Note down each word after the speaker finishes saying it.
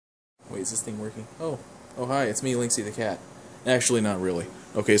Wait, is this thing working? Oh, hi, it's me, Linksy the cat. Actually, not really.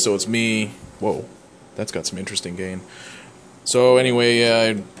 Okay, so it's me. Whoa, that's got some interesting gain. So anyway,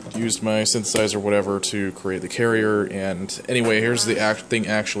 I used my synthesizer, whatever, to create the carrier, and anyway, here's the thing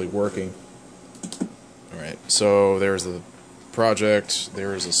actually working. Alright, so there's the project,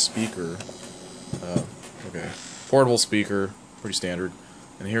 there's a speaker, okay, portable speaker, pretty standard,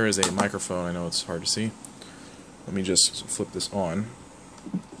 and here is a microphone. I know it's hard to see. Let me just flip this on.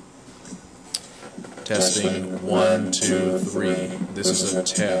 Testing 1, 2, 3. This is a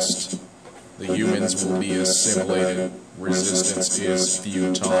test. The humans will be assimilated. Resistance is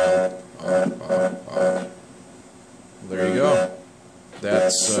futile. There you go.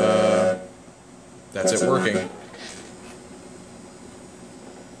 That's it working.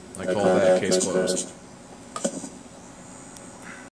 I call that case closed.